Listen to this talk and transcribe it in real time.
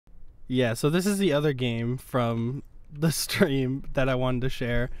Yeah, so this is the other game from the stream that I wanted to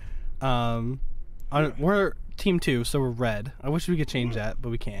share. We're team 2, so we're red. I wish we could change that, but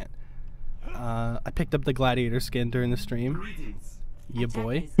we can't. I picked up the gladiator skin during the stream. Yeah,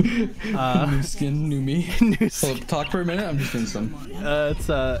 boy. New skin, new me. New skin. So talk for a minute. I'm just doing some.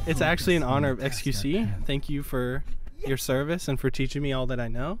 It's actually in honor of XQC. Thank you for your service and for teaching me all that I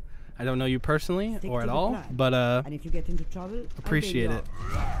know. I don't know you personally or at all, but and if you get into trouble, appreciate it.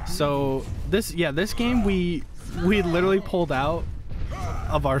 So this game we literally pulled out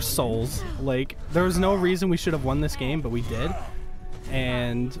of our souls. Like, there was no reason we should have won this game, but we did.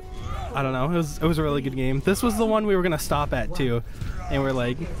 And I don't know, it was a really good game. This was the one we were gonna stop at too, and we're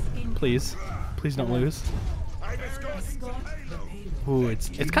like, please don't lose. Ooh,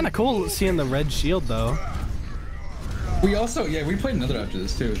 it's kind of cool seeing the red shield though. We also, we played another after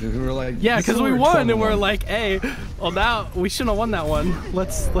this too. We were like, yeah, because we won, and we're like, hey, well now we shouldn't have won that one.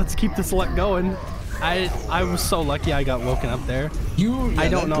 Let's keep this luck going. I was so lucky I got woken up there. I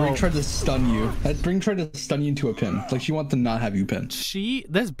don't know. Brig tried to stun you. That Brig tried to stun you into a pin. Like, she wanted to not have you pinned.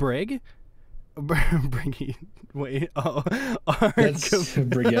 This Brig? Briggy. Wait. Oh. That's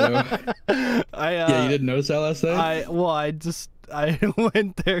Brighetto. Yeah, you didn't notice that last night? I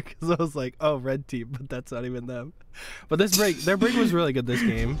went there because I was like, oh, red team, but that's not even them. But their Brig was really good this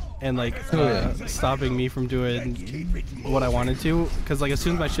game, and like stopping me from doing what I wanted to, because like as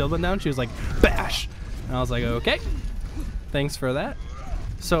soon as my shield went down, she was like, bash, and I was like, okay, thanks for that.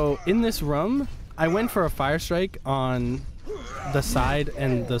 So in this room, I went for a fire strike on the side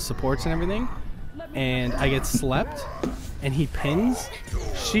and the supports and everything, and I get slept, and he pins.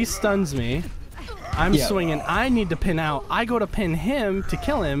 She stuns me. I'm swinging. I need to pin out. I go to pin him to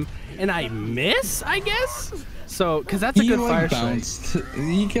kill him, and I miss, I guess? So, because that's a good fire strike.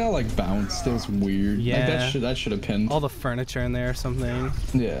 He got like bounced. It was weird. Yeah. Like, that should have pinned. All the furniture in there or something.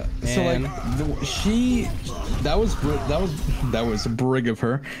 Yeah. Man. So like, that was a Brig of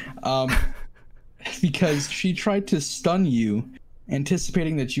her, because she tried to stun you,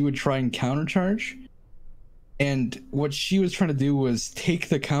 anticipating that you would try and countercharge. And what she was trying to do was take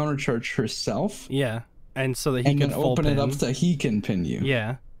the counter charge herself. Yeah, and so that he can open it up so he can pin you.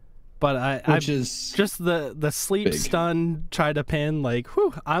 Yeah, but I just the sleep stun try to pin. Like,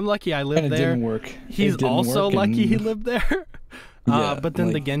 whew, I'm lucky I lived there. And it didn't work. He's also lucky he lived there. But then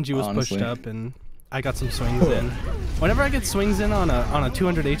like, the Genji was pushed up, and I got some swings in. Whenever I get swings in on a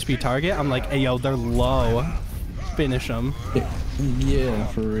 200 HP target, I'm like, hey yo, they're low. Finish them. Yeah,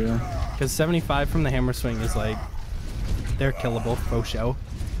 for real. Because 75 from the hammer swing is like, they're killable, faux show.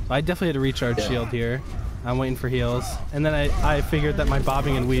 So I definitely had to recharge shield here. I'm waiting for heals. And then I figured that my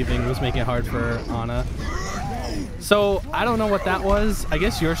bobbing and weaving was making it hard for Ana. So I don't know what that was. I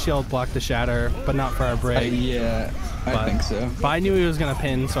guess your shield blocked the shatter, but not for our Brig. Yeah, I think so. But I knew he was going to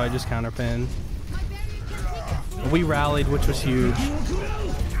pin, so I just counter pinned. We rallied, which was huge.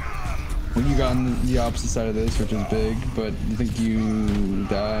 When you got on the opposite side of this, which is big, but you think you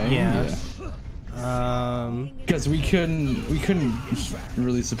die? Yeah. Because we couldn't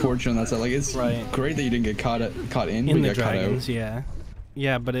really support you on that side. Like, it's great that you didn't get caught in the dragons. Yeah,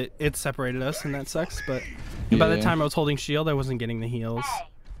 but it separated us, and that sucks. But by the time I was holding shield, I wasn't getting the heals.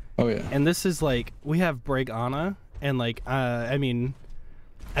 Oh yeah. And this is like, we have Brig Ana, and like I mean,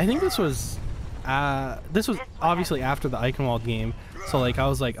 I think this was obviously after the Eichenwald game. So like I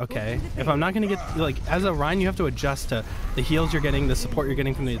was like, okay, if I'm not gonna get, like, as a Rhine you have to adjust to the heals you're getting, the support you're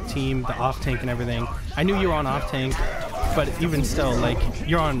getting from the team, the off tank and everything. I knew you were on off tank, but even still, like,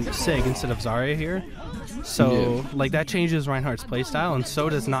 you're on Sig instead of Zarya here. So like that changes Reinhardt's playstyle, and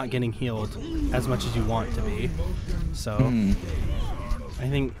so does not getting healed as much as you want to be. So I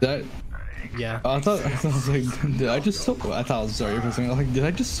think that I thought I was like, did I just solo? I thought I was sorry for something. I was like, did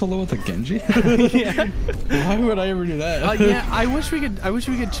I just solo with a Genji? Yeah. Why would I ever do that? Yeah, I wish we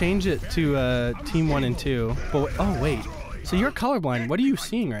could change it to team 1 and 2. But oh wait, so you're colorblind. What are you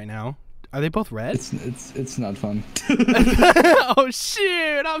seeing right now? Are they both red? It's not fun. Oh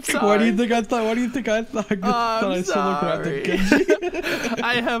shoot! I'm sorry. What do you think I thought? What do you think I thought? I'm sorry.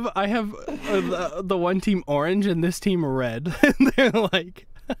 I have the one team orange and this team red. And they're like.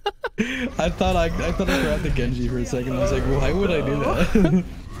 I thought I grabbed the Genji for a second. I was like, why would I do that?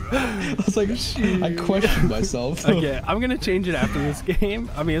 I was like, I questioned myself. Okay, I'm gonna change it after this game.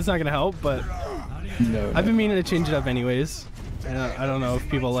 I mean, it's not gonna help, but I've been meaning to change it up anyways. I don't know if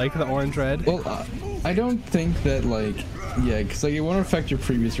people like the orange red. Well, I don't think that, like, because like it won't affect your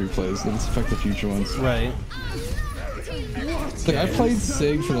previous replays. It'll affect the future ones. Right. Like, I played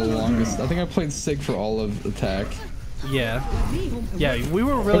Sig for the longest. I think I played Sig for all of attack. Yeah, we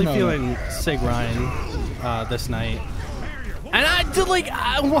were really feeling Sig Ryan this night, and I did like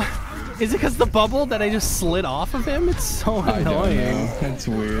Is it because the bubble that I just slid off of him? It's so annoying. I don't know. That's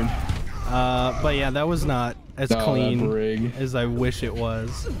weird. But yeah, that was not as clean as I wish it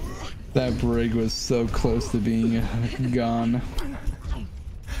was. That brig was so close to being gone.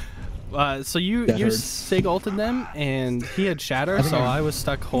 So you sig ulted them, and he had shatter, so I was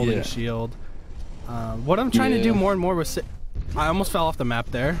stuck holding shield. What I'm trying to do more and more was I almost fell off the map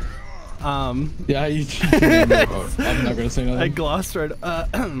there. Yeah, I'm not gonna say nothing. I glossed right.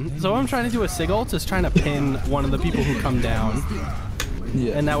 So what I'm trying to do with sig ult is trying to pin one of the people who come down.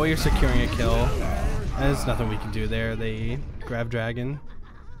 Yeah. And that way you're securing a kill. And there's nothing we can do there. They grab dragon.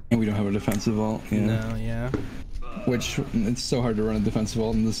 And we don't have a defensive ult. Yeah. No, yeah. Which, it's so hard to run a defensive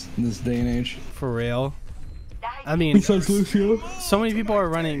ult in this day and age. For real. I mean, besides Lucio, so many people are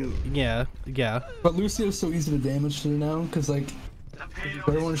running. Yeah. But Lucio's so easy to damage to now, because like, if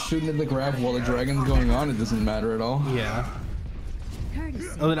everyone's shooting at the grab while the dragon's going on, it doesn't matter at all. Yeah. And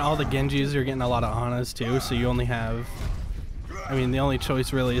then all the Genjis are getting a lot of Anas too, so you only have. I mean, the only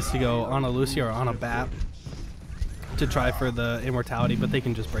choice really is to go on a Lucio or on a BAP to try for the immortality, but they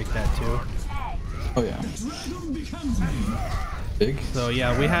can just break that too. Oh yeah. Big. So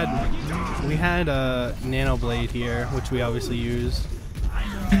yeah, we had a Nano Blade here, which we obviously use.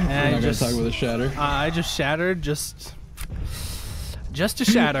 And I'm not gonna talk with a shatter. I just shattered, just to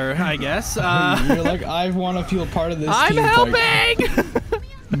shatter, I guess. You're like, I want to feel part of this. I'm team helping.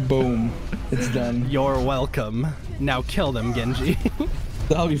 Fight. Boom, it's done. You're welcome. Now kill them, Genji.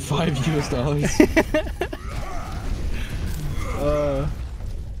 That'll be $5 US.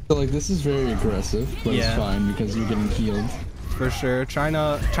 So like, this is very aggressive, but it's fine because you're getting healed. For sure. Trying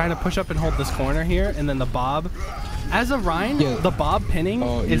to push up and hold this corner here, and then the bob. As a Ryan, the bob pinning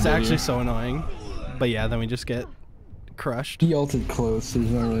is actually so annoying. But yeah, then we just get crushed. He ulted close.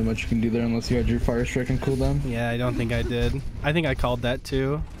 There's not really much you can do there unless you had your fire strike and cooldown. Yeah, I don't think I did. I think I called that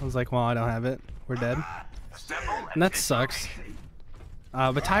too. I was like, well, I don't have it. We're dead. And that sucks.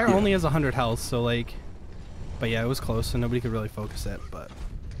 But Tyre only has 100 health, so like, but yeah, it was close, so nobody could really focus it. But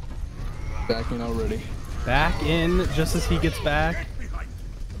back in already. Back in just as he gets back.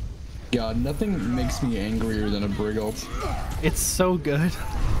 God, nothing makes me angrier than a brig ult. It's so good.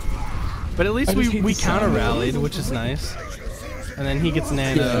 But at least we counter rallied, which is nice. And then he gets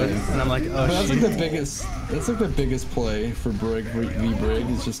nanoed, and I'm like, oh that's shit. Like the biggest. That's like the biggest play for brig v brig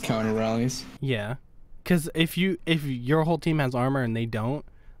is just counter rallies. Yeah, because if your whole team has armor and they don't,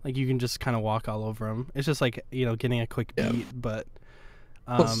 like you can just kind of walk all over them. It's just like, you know, getting a quick beat, but.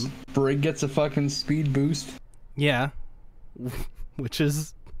 Plus, brig gets a fucking speed boost. Yeah, which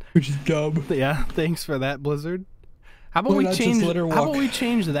is dumb. Yeah, thanks for that, Blizzard. How about we change? How about we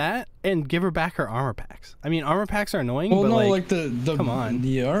change that and give her back her armor packs? I mean, armor packs are annoying. Well, but no, like the come on,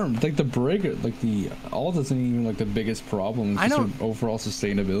 the arm, like the brig, like the ult isn't even like the biggest problem. It's just her overall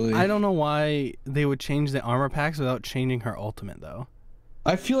sustainability. I don't know why they would change the armor packs without changing her ultimate though.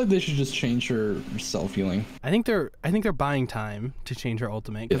 I feel like they should just change her self healing. I think they're buying time to change her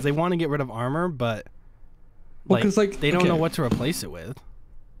ultimate because they want to get rid of armor, but like they don't know what to replace it with.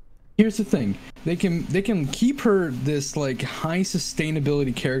 Here's the thing: they can keep her this like high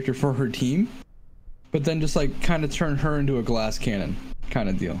sustainability character for her team, but then just like kind of turn her into a glass cannon kind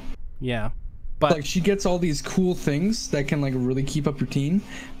of deal. Yeah, but like she gets all these cool things that can like really keep up your team,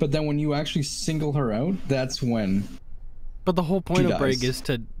 but then when you actually single her out, that's when. But the whole point of Brig is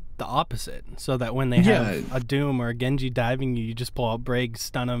to the opposite, so that when they have a Doom or a Genji diving you, you just pull out Brig,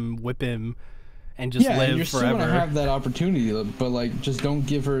 stun him, whip him, and just live and you're forever. Still gonna have that opportunity, but like just don't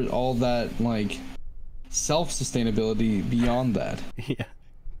give her all that like self-sustainability beyond that. Yeah.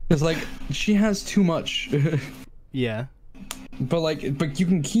 Because like she has too much. Yeah. But you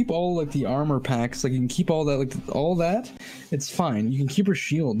can keep all like the armor packs, like you can keep all that, like all that. It's fine. You can keep her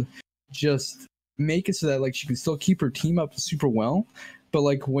shield. Just make it so that like she can still keep her team up super well, but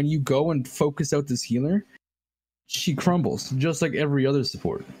like when you go and focus out this healer, she crumbles just like every other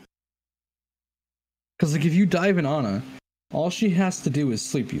support. Because like if you dive in Ana, all she has to do is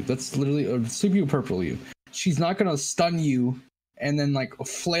sleep you. That's literally sleep you, purple you. She's not gonna stun you and then like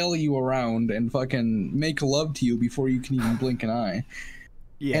flail you around and fucking make love to you before you can even blink an eye.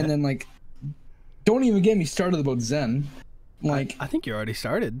 Yeah. And then like, don't even get me started about Zen. Like I think you already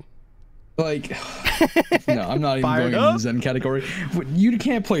started. Like, no, I'm not even going in the Zen category. You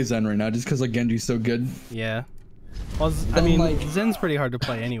can't play Zen right now just because like Genji's so good. Yeah. Well, I mean, like Zen's pretty hard to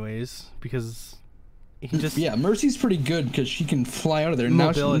play anyways because he just Mercy's pretty good because she can fly out of there.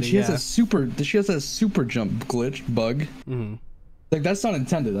 Mobility, now she has a super jump glitch bug. Mm-hmm. Like that's not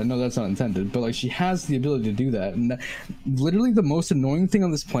intended. I know that's not intended, but like she has the ability to do that. And literally the most annoying thing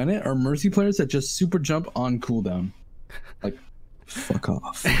on this planet are Mercy players that just super jump on cooldown. Like Fuck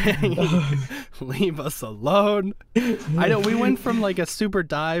off. Leave us alone. I know we went from like a super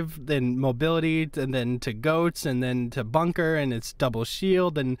dive, then mobility, and then to goats, and then to bunker, and it's double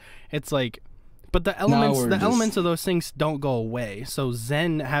shield, and it's like, but the elements of those things don't go away. So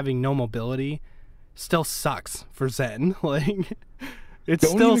Zen having no mobility still sucks for Zen. Like, it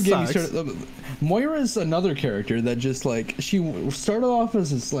still sucks. Moira's another character that just like, she started off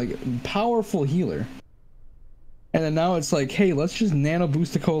as this like powerful healer. And then now it's like, hey, let's just nano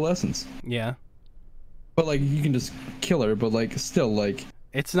boost the coalescence. Yeah. But like, you can just kill her, but like, still like,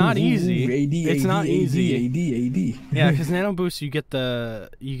 it's not easy. It's not easy. AD. Yeah, because nano boost, you get the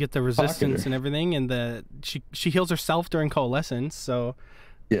resistance and everything, and she heals herself during coalescence. So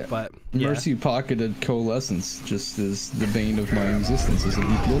yeah, but Mercy pocketed coalescence just as the bane of my existence as a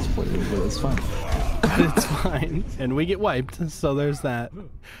DPS player, but it's fine. It's fine, and we get wiped. So there's that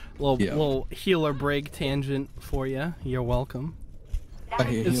little healer break tangent for you. You're welcome. I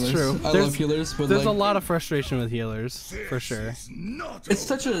hate it's healers. true. I love healers, but there's like, a lot of frustration with healers for sure. It's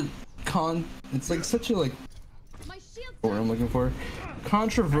such a It's like such a like. What I'm looking for,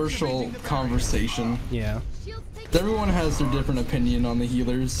 controversial conversation. Yeah. Everyone has their different opinion on the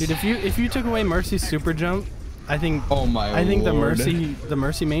healers. Dude, if you took away Mercy's super jump, I think the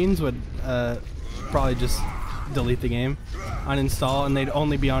Mercy mains would probably just delete the game, uninstall, and they'd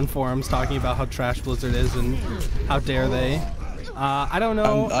only be on forums talking about how trash Blizzard is and how dare they. I don't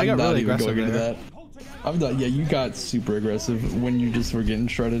know. I got really aggressive there. I'm not. Yeah, you got super aggressive when you just were getting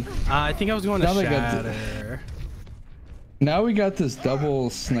shredded. I think I was going to shatter. Now we got this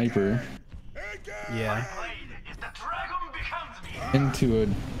double sniper. Yeah. Into a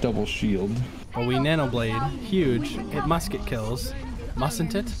double shield. Well, we nanoblade. Huge. It must get kills.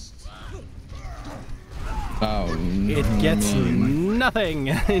 Mustn't it? Oh, it gets nothing.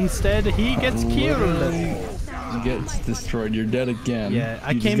 Instead, he gets killed. He gets destroyed. You're dead again. Yeah,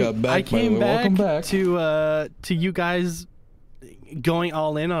 I came back to you guys going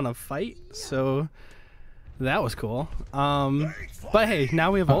all in on a fight. So that was cool. But hey,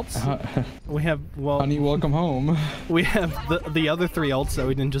 now we have ults. We have, well, honey, welcome home. We have the other 3 ults that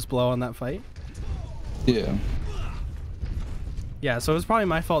we didn't just blow on that fight. Yeah. Yeah, so it was probably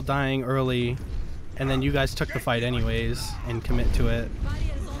my fault dying early, and then you guys took the fight anyways and commit to it.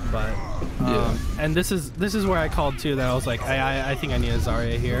 But yeah. And this is where I called too, that I was like, I think I need a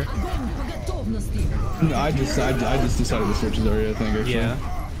Zarya here. No, I just decided to switch to Zarya, I think, actually.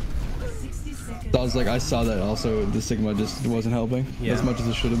 Yeah. I was like, I saw that also the Sigma just wasn't helping as much as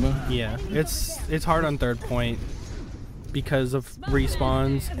it should have been. Yeah, it's hard on third point because of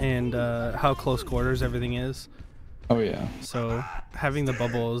respawns and how close quarters everything is. Oh yeah. So having the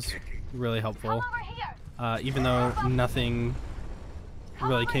bubble is really helpful. Even though nothing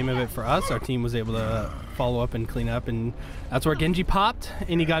really came of it for us, our team was able to follow up and clean up, and that's where Genji popped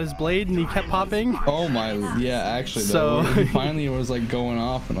and he got his blade and he kept popping. Oh my, yeah, actually so he finally was like going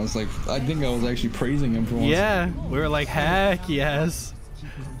off, and I was like, I think I was actually praising him for once. Yeah, we were like, heck yes.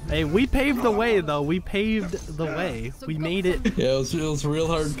 Hey, we paved the way though. We paved the way. We made it. Yeah, it was real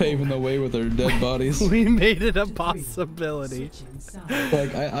hard paving the way with our dead bodies. We made it a possibility.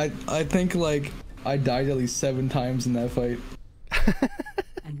 Like I think like I died at least 7 times in that fight.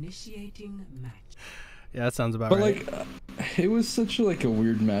 Initiating match. Yeah, that sounds about right. But like, it was such like a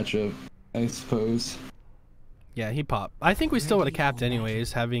weird matchup, I suppose. Yeah, he popped. I think we still would have capped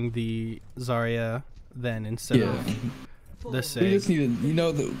anyways, having the Zarya then instead of the Sig. We just needed, you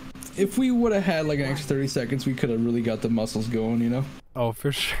know, if we would have had like an extra 30 seconds, we could have really got the muscles going, you know? Oh,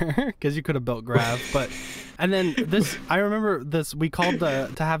 for sure, because you could have built Grav. But and then this, I remember this. We called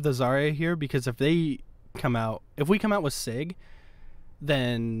to have the Zarya here because if we come out with Sig,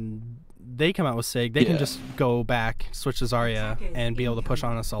 then they come out with Sig, they can just go back, switch to Zarya, and be able to push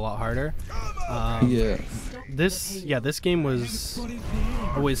on us a lot harder. This game was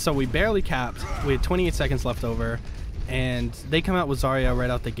so we barely capped. We had 28 seconds left over, and they come out with Zarya right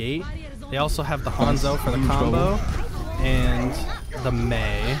out the gate. They also have the Hanzo for the combo, and the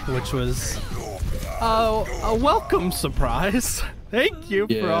Mei, which was a welcome surprise. Thank you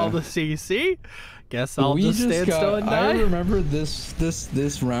for all the CC. Guess I'll just stand still and die. I remember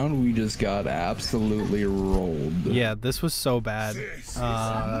this round we just got absolutely rolled. Yeah, this was so bad.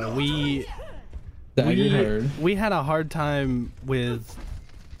 We had a hard time with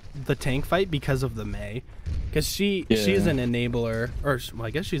the tank fight because of the Mei, because she's an enabler, or well,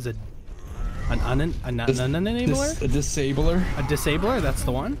 I guess she's an enabler, a disabler. A disabler, that's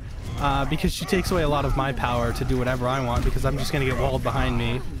the one. Because she takes away a lot of my power to do whatever I want, because I'm just gonna get walled behind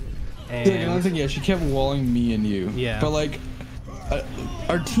me. And another thing, she kept walling me and you. Yeah. But like,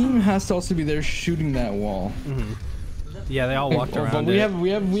 our team has to also be there shooting that wall. Mm-hmm. Yeah, they all walked around. But we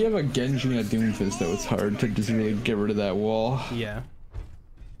have a Genji and a Doomfist, though. It's hard to just really get rid of that wall. Yeah.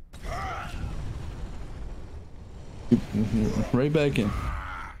 Right back in.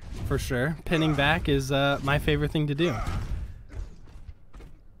 For sure. Pinning back is my favorite thing to do.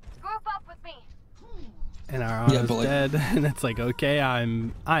 Group up with me. And our Ana's dead, and it's like, okay, I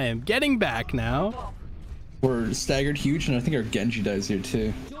am getting back now. We're staggered huge, and I think our Genji dies here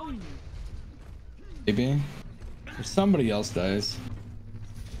too. Maybe. Or somebody else dies.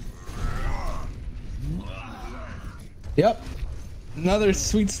 Yep. Another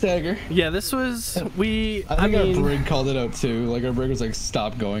sweet stagger. Yeah, this was I mean, our brig called it out too. Like our brig was like,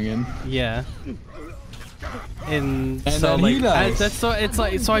 stop going in. Yeah. And so then like he dies.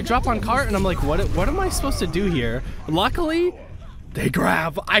 so I drop on cart and I'm like, what am I supposed to do here? Luckily, they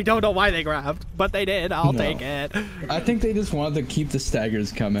grab. I don't know why they grabbed, but they did. I'll take it. I think they just wanted to keep the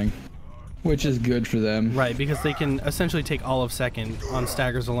staggers coming, which is good for them. Right, because they can essentially take all of second on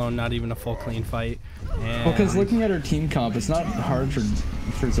staggers alone, not even a full clean fight. And Well, because looking at her team comp, it's not hard for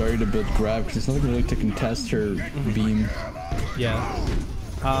Zarya to build grab because there's nothing really to contest her beam. Yeah,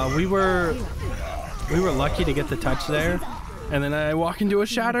 we were lucky to get the touch there, and then I walk into a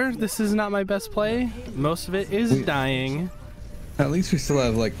shatter. This is not my best play. Most of it is dying. At least we still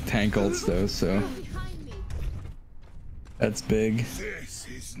have like tank ults though, so that's big. This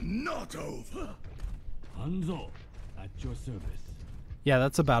is not over. Hanzo, at your service. Yeah,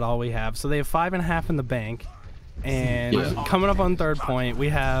 that's about all we have. So they have 5.5 in the bank, and coming up on third point, we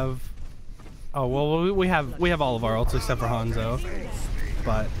have. Oh well, we have all of our ults except for Hanzo,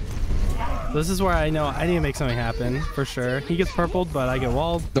 but this is where I know I need to make something happen for sure. He gets purpled, but I get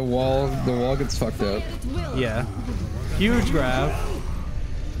walled. The wall gets fucked up. Yeah, huge grab,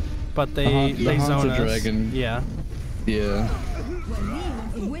 but they zone us. Dragon. Yeah. Yeah.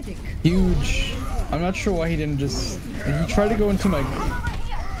 Huge. I'm not sure why he didn't just. He tried to go into my.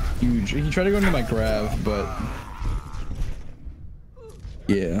 Huge. He tried to go into my grab, but.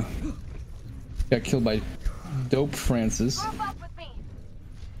 Yeah. Got killed by Dope Francis.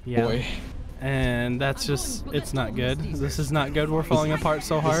 Yeah. Boy. And that's just, it's not good. This is not good. We're falling apart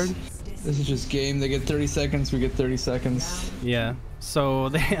so hard. This is just game. They get 30 seconds. We get 30 seconds. Yeah. So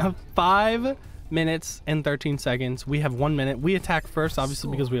they have 5 minutes and 13 seconds. We have 1 minute. We attack first,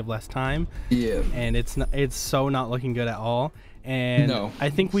 obviously, because we have less time. Yeah. And it's so not looking good at all. And no. I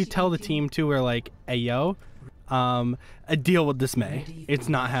think we tell the team too, we're like, hey yo, deal with this Mei. It's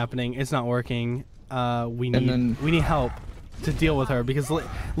not happening. It's not working. We need help to deal with her, because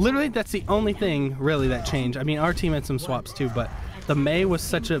literally that's the only thing really that changed. I mean, our team had some swaps too, but the Mei was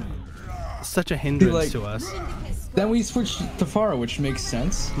such a hindrance to us. Then we switched to Pharah, which makes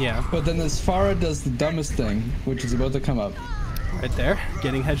sense. Yeah. But then this Pharah does the dumbest thing, which is about to come up. Right there,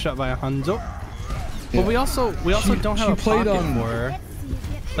 getting headshot by a Hanzo. Yeah. But we also don't have a pocket for her.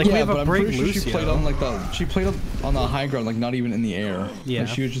 Like, we have a brig Lucio. She played on the high ground, like not even in the air. Yeah. Like,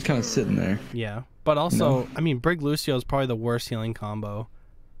 she was just kind of sitting there. Yeah. But also, I mean, brig Lucio is probably the worst healing combo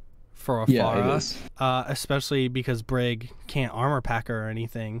for a Pharah. Especially because brig can't armor pack her or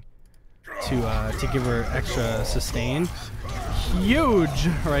anything to give her extra sustain. Huge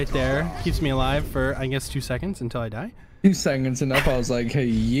right there. Keeps me alive for, I guess, 2 seconds until I die. 2 seconds enough. I was like, hey,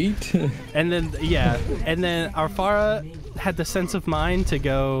 yeet. And then, yeah. And then our Pharah had the sense of mind to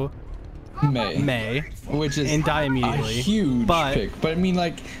go Mei, which is and die immediately. A huge pick. But I mean,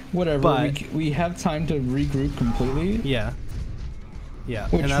 like, whatever. We have time to regroup completely. Yeah. Yeah.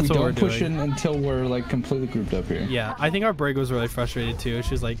 Which and that's we what don't push in until we're like completely grouped up here. Yeah. I think our brig was really frustrated too.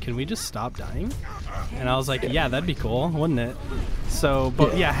 She was like, "Can we just stop dying?" And I was like, "Yeah, that'd be cool, wouldn't it?" So,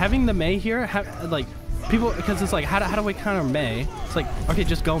 but yeah, having the Mei here, like. People, because it's like, how do we counter Mei? It's like, okay,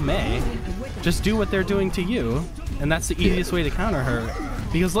 just go Mei. Just do what they're doing to you, and that's the easiest way to counter her.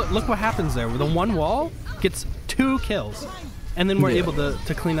 Because look what happens there. The one wall gets 2 kills, and then we're able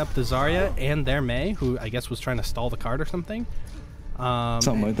to clean up the Zarya and their Mei, who I guess was trying to stall the card or something.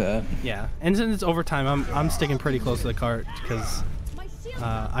 Something like that. Yeah, and since it's overtime, I'm sticking pretty close to the cart because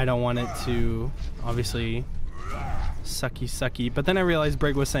I don't want it to obviously. Sucky, but then I realized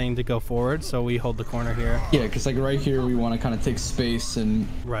Brig was saying to go forward, so we hold the corner here. Yeah, because like right here we want to kind of take space and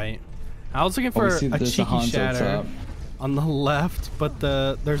right. I was looking for a cheeky shatter on the left, but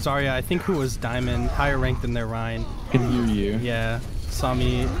there's Zarya, I think, who was diamond, higher ranked than their Rhine. Can hear you. Yeah, saw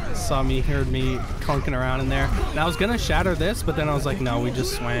me, heard me clunking around in there. And I was gonna shatter this, but then I was like, no, we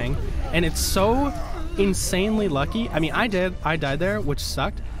just swang. And it's so insanely lucky. I mean, I died there, which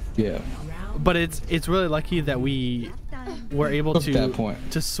sucked. Yeah. But it's really lucky that we were able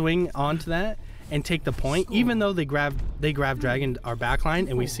to swing onto that and take the point, even though they grabbed dragon our backline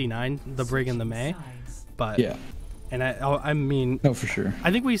and we C9 the brig and the Mei. But And I mean, No, for sure.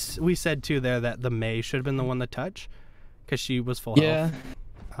 I think we said too there that the Mei should have been the one to touch, because she was full health.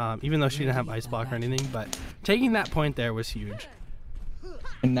 Even though she didn't have ice block or anything, but taking that point there was huge.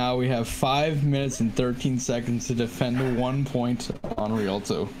 And now we have 5 minutes and 13 seconds to defend 1 point on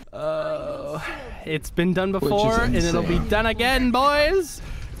Rialto. It's been done before, and it'll be done again, boys.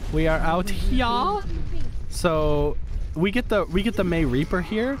 We are out here. So we get the Mei Reaper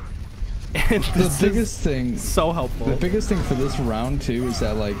here. And The biggest thing, so helpful. the biggest thing for this round too is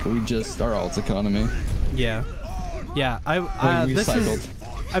that like we just our ult economy. Yeah. We This cycled. is,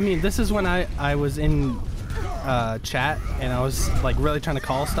 I mean, this is when I was in chat and I was like really trying to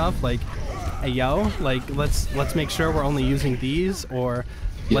call stuff like, hey yo, like let's make sure we're only using these, or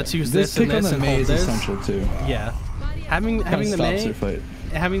let's use this and this and hold is this. essential too. Yeah, having the Stops their fight.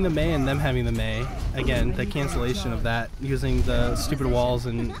 having the Mei and them having the Mei, again, the cancellation of that, using the stupid walls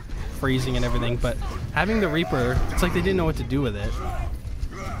and freezing and everything, but having the Reaper, it's like they didn't know what to do with it.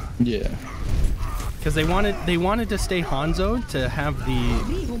 Yeah. Because they wanted to stay Hanzo to have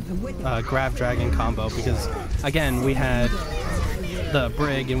the Grab Dragon combo, because again we had the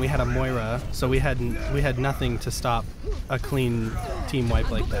Brig and we had a Moira, so we had nothing to stop a clean team wipe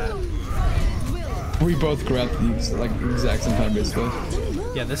like that. We both grabbed the exact same time basically.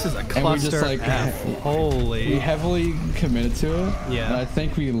 Yeah, this is a And we cluster just like F. Holy. we heavily committed to it. Yeah. And I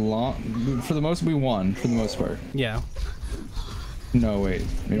think we won for the most part. Yeah. No, wait.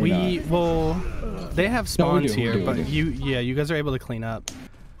 Maybe not. Well, they have spawns we here, do. but you guys are able to clean up.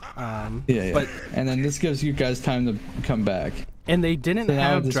 Yeah. But and then this gives you guys time to come back. and they didn't So now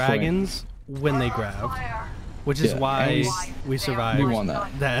at have this dragons when they grabbed, which is Yeah, why and we survived. We won that.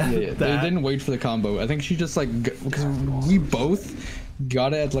 They didn't wait for the combo. I think she just like because we both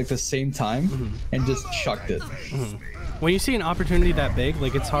got it at like the same time and just chucked it. When you see an opportunity that big,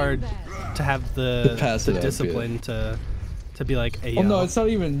 like it's hard to have the pass it up, discipline to be like, hey, Well, no, it's not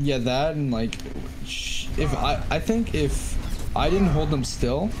even that, and like if I think if I didn't hold them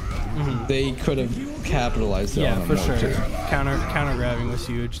still, they could have capitalized on them for more, sure. too. Counter grabbing was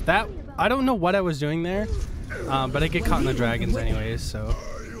huge. That I don't know what I was doing there, but I get caught in the dragons anyways. So.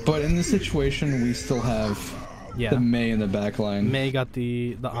 But in this situation, we still have the Mei in the back line. Mei got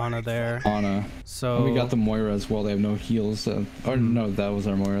the Ana there. Ana. So And we got the Moira as well. They have no heals. Or no, that was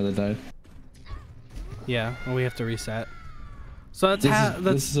our Moira that died. Yeah, and we have to reset. So that's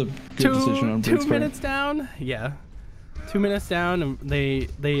This is a good decision on Brig's 2 part. minutes down. Yeah, 2 minutes down, and they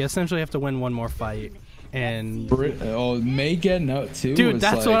essentially have to win one more fight. And Mei getting out too. dude, was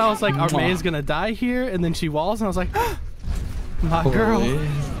that's like, what I was like. Our mwah. Mei's gonna die here, and then she walls, and I was like, my girl. Holy.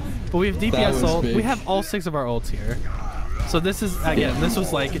 But we have That DPS was ult. big. We have all 6 of our ults here. So this is again. This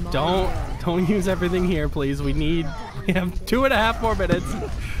was like, don't use everything here, please. We have 2.5 more minutes.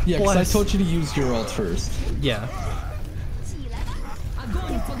 Yeah, because I Plus- told you to use your ult first. Yeah.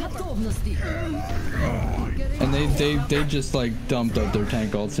 And they just like dumped out their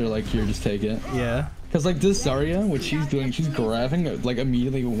tank ults. They're like, here, just take it. Yeah. Because like this Zarya, what she's doing, she's grabbing like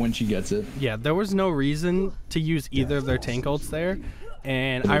immediately when she gets it. Yeah, there was no reason to use either of their tank ults there.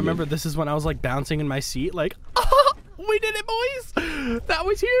 And I remember this is when I was like bouncing in my seat like, oh, we did it, boys! That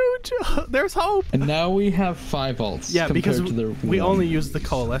was huge! There's hope! And now we have 5 ults. Yeah, because compared to their we one. only used the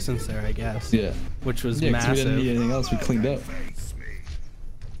coalescence there, I guess. Yeah. Which was 'cause massive. we didn't need anything else. We cleaned up.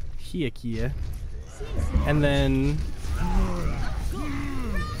 Kia. And then...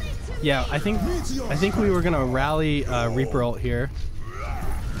 Yeah, I think we were gonna rally Reaper ult here.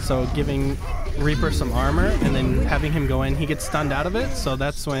 So giving Reaper some armor and then having him go in, he gets stunned out of it. So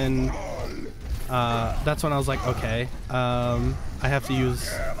that's when I was like, okay, I have to use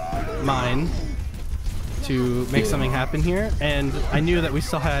mine to make something happen here. And I knew that we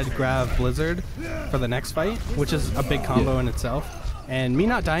still had Grav Blizzard for the next fight, which is a big combo in itself. And me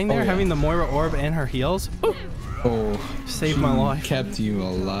not dying there, having the Moira Orb and her heals, saved my life. Kept you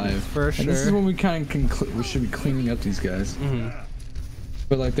alive. For sure. And this is when we kind of we should be cleaning up these guys.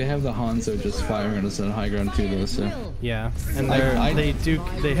 But like they have the Hanzo just firing at us at high ground too, though. So yeah, and they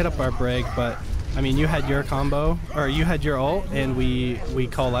hit up our Brig, but I mean you had your combo or you had your ult, and we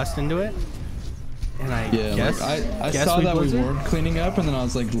coalesced into it. And I guess I saw that we weren't cleaning up, and then I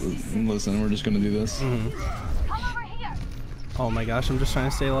was like, listen, we're just gonna do this. Oh my gosh, I'm just trying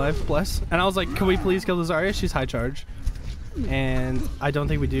to stay alive, bless. And I was like, can we please kill the Zarya? She's high charge. And I don't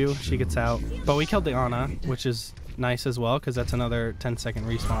think we do. She gets out. But we killed the Ana, which is nice as well, because that's another 10-second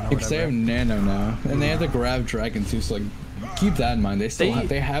respawn or Because they have whatever. Nano now, and they have the Grab Dragon too, so like, keep that in mind.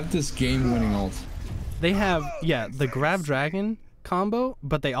 They have this game-winning ult. They have, the Grab Dragon combo,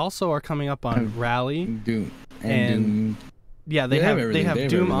 but they also are coming up on Rally Doom. and Yeah, they They have have everything. They have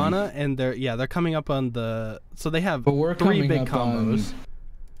Doom everything. Ana, and they're coming up on the, so they have But we're 3 coming big up on- combos.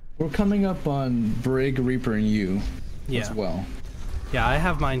 We're coming up on Brig, Reaper, and you Yeah. as well. Yeah, I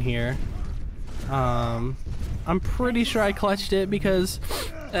have mine here. I'm pretty sure I clutched it because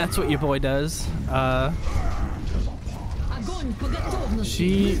that's what your boy does.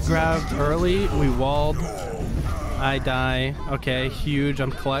 She grabbed early, we walled, I die. Okay, huge,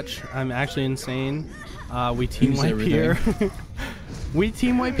 I'm clutch. I'm actually insane. We team Use wipe here. everything. We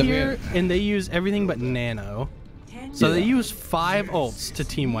team wipe Then we here, and they use everything but nano. So Yeah. they use 5 ults to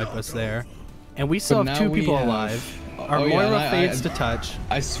team wipe us there. And we still But have now 2 we people have- alive. Our Oh, yeah, Moira and I- fades to touch.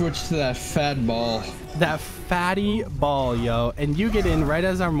 I switched to that fat ball. That fatty ball, yo. And you get in right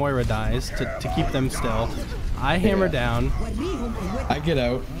as our Moira dies to keep them still. I hammer down. I get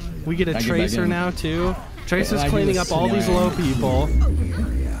out. We get a I get back Tracer in. now, too. Tracer's And I do cleaning the up all these low swing. people.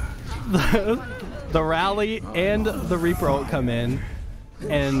 The Rally and the Reaper ult come in.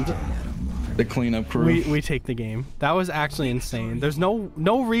 And The cleanup crew. we take the game. That was actually insane. There's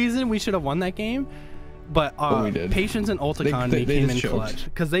no reason we should have won that game. But we did. Patience and ult economy they came just in choked. clutch.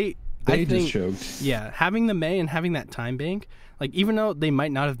 Because I They think, just choked. yeah, having the Mei and having that time bank, like, even though they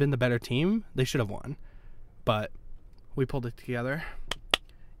might not have been the better team, they should have won. But we pulled it together.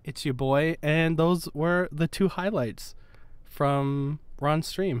 It's your boy, and those were the 2 highlights from Ron's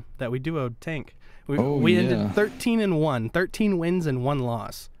stream that we duoed tank. We ended yeah. 13-1, 13 wins and 1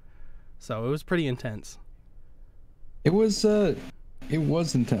 loss. So it was pretty intense. It was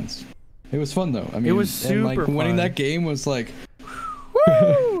intense. It was fun though. I mean, It was and, like, super winning fun. that game was like,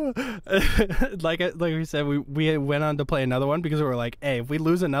 Woo! like we said, we went on to play another one because we were like, hey, if we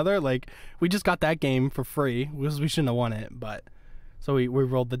lose another, like, we just got that game for free. We shouldn't have won it, but so we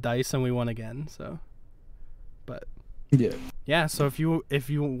rolled the dice and we won again. So, but yeah. so if you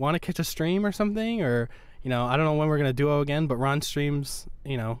want to catch a stream or something, or I don't know when we're gonna duo again, but Ron streams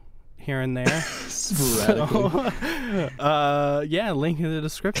here and there. Sporadically. So, yeah, link in the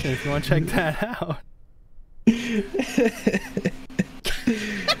description if you want to check that out.